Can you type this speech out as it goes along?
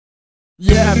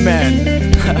Yeah,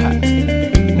 man.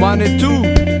 Money too.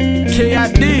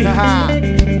 KID.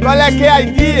 Qual é que é a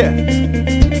ideia?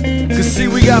 Cause see,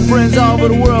 we got friends all over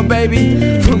the world,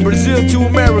 baby. From Brazil to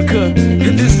America.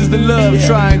 And this is the love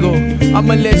triangle.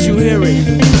 I'ma let you hear it.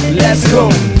 Let's go.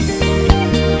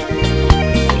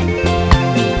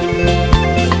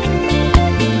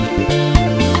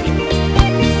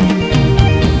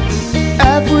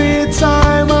 Every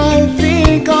time I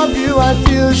think of you, I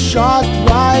feel shot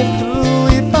right through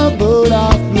with a bolt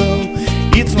of blow.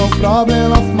 It's no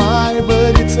problem of mine,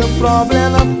 but it's a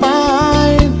problem of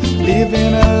mine.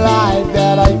 Living a life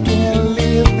that I can't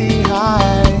leave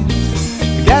behind.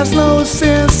 There's no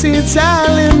sense in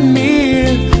telling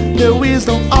me the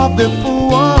wisdom of the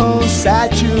fool won't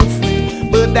set you free,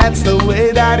 but that's the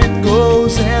way that it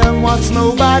goes, and what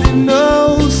nobody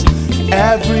knows.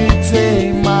 Every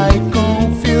day my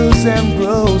confusion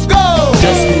grows. Go!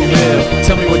 Just be real,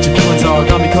 tell me what your feelings are.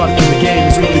 Got me caught up in the game,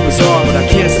 it's really bizarre, but I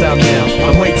can't stop now.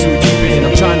 I'm way too deep in,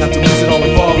 I'm trying not to lose it all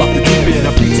and fall off the deep end.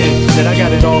 I pretend that I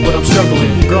got it all, but I'm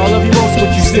struggling. Girl, I love you most,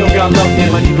 but you still got love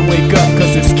him. I need to wake up,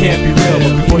 cause this can't be real.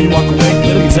 But before you walk away,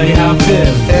 let me tell you how I feel.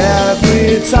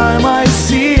 Every time I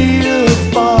see you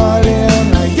falling,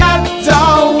 I got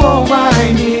down on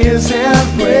my knees and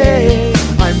pray.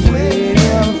 I'm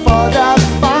waiting for that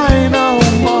final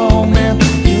moment.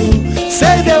 You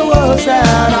say the words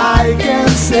that I can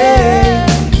say.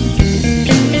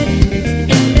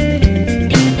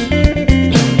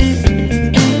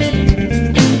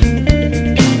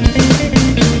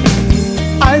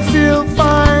 I feel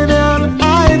fine and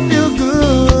I feel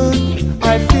good.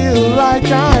 I feel like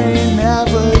I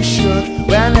never should.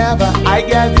 Whenever I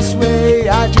get this way,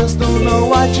 I just don't know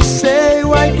what to say.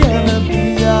 Why can't I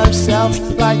be ourselves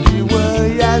like we were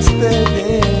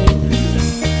yesterday?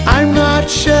 I'm not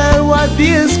sure what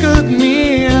this could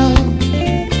mean.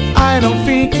 I don't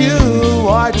think you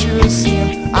what you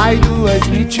seem. I do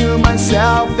admit to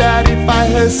myself that if I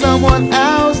hurt someone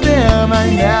else, then I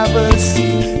never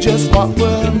see just what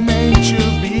we're meant to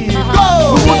be.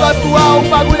 Go! No mundo atual o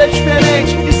bagulho é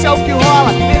diferente. Isso é o que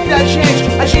rola entre a gente.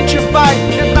 A gente vai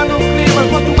entrar no clima,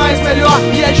 quanto mais melhor.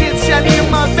 E a gente se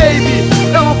anima, baby.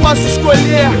 Eu não posso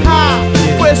escolher,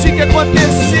 foi assim que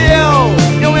aconteceu.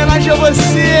 Em homenagem a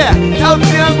você, é o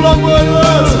triângulo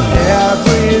amoroso.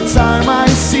 Every time I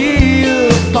see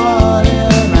you falling,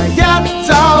 I get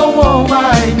down on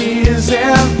my knees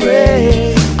and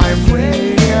pray. I'm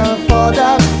waiting for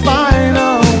that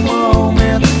final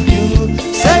moment. You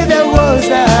say the words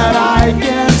that I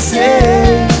can't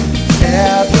say.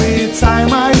 Every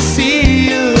time I see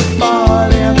you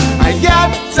falling, I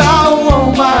get down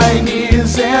on my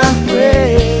knees and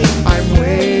pray. I'm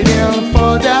waiting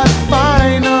for that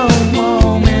final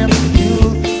moment.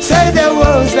 You say the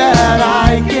words that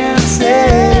I can't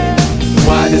say.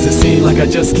 Why does it seem like I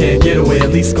just can't get away? At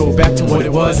least go back to what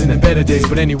it was in the better days.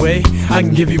 But anyway, I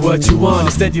can give you what you want.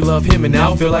 Instead you love him and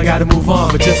now I feel I gotta move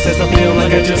on. But just as I feel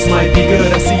like I just might be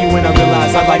good, I see you when I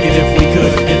realize I'd like it if we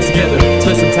could get together,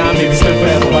 spend some time, maybe spend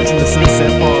forever watching the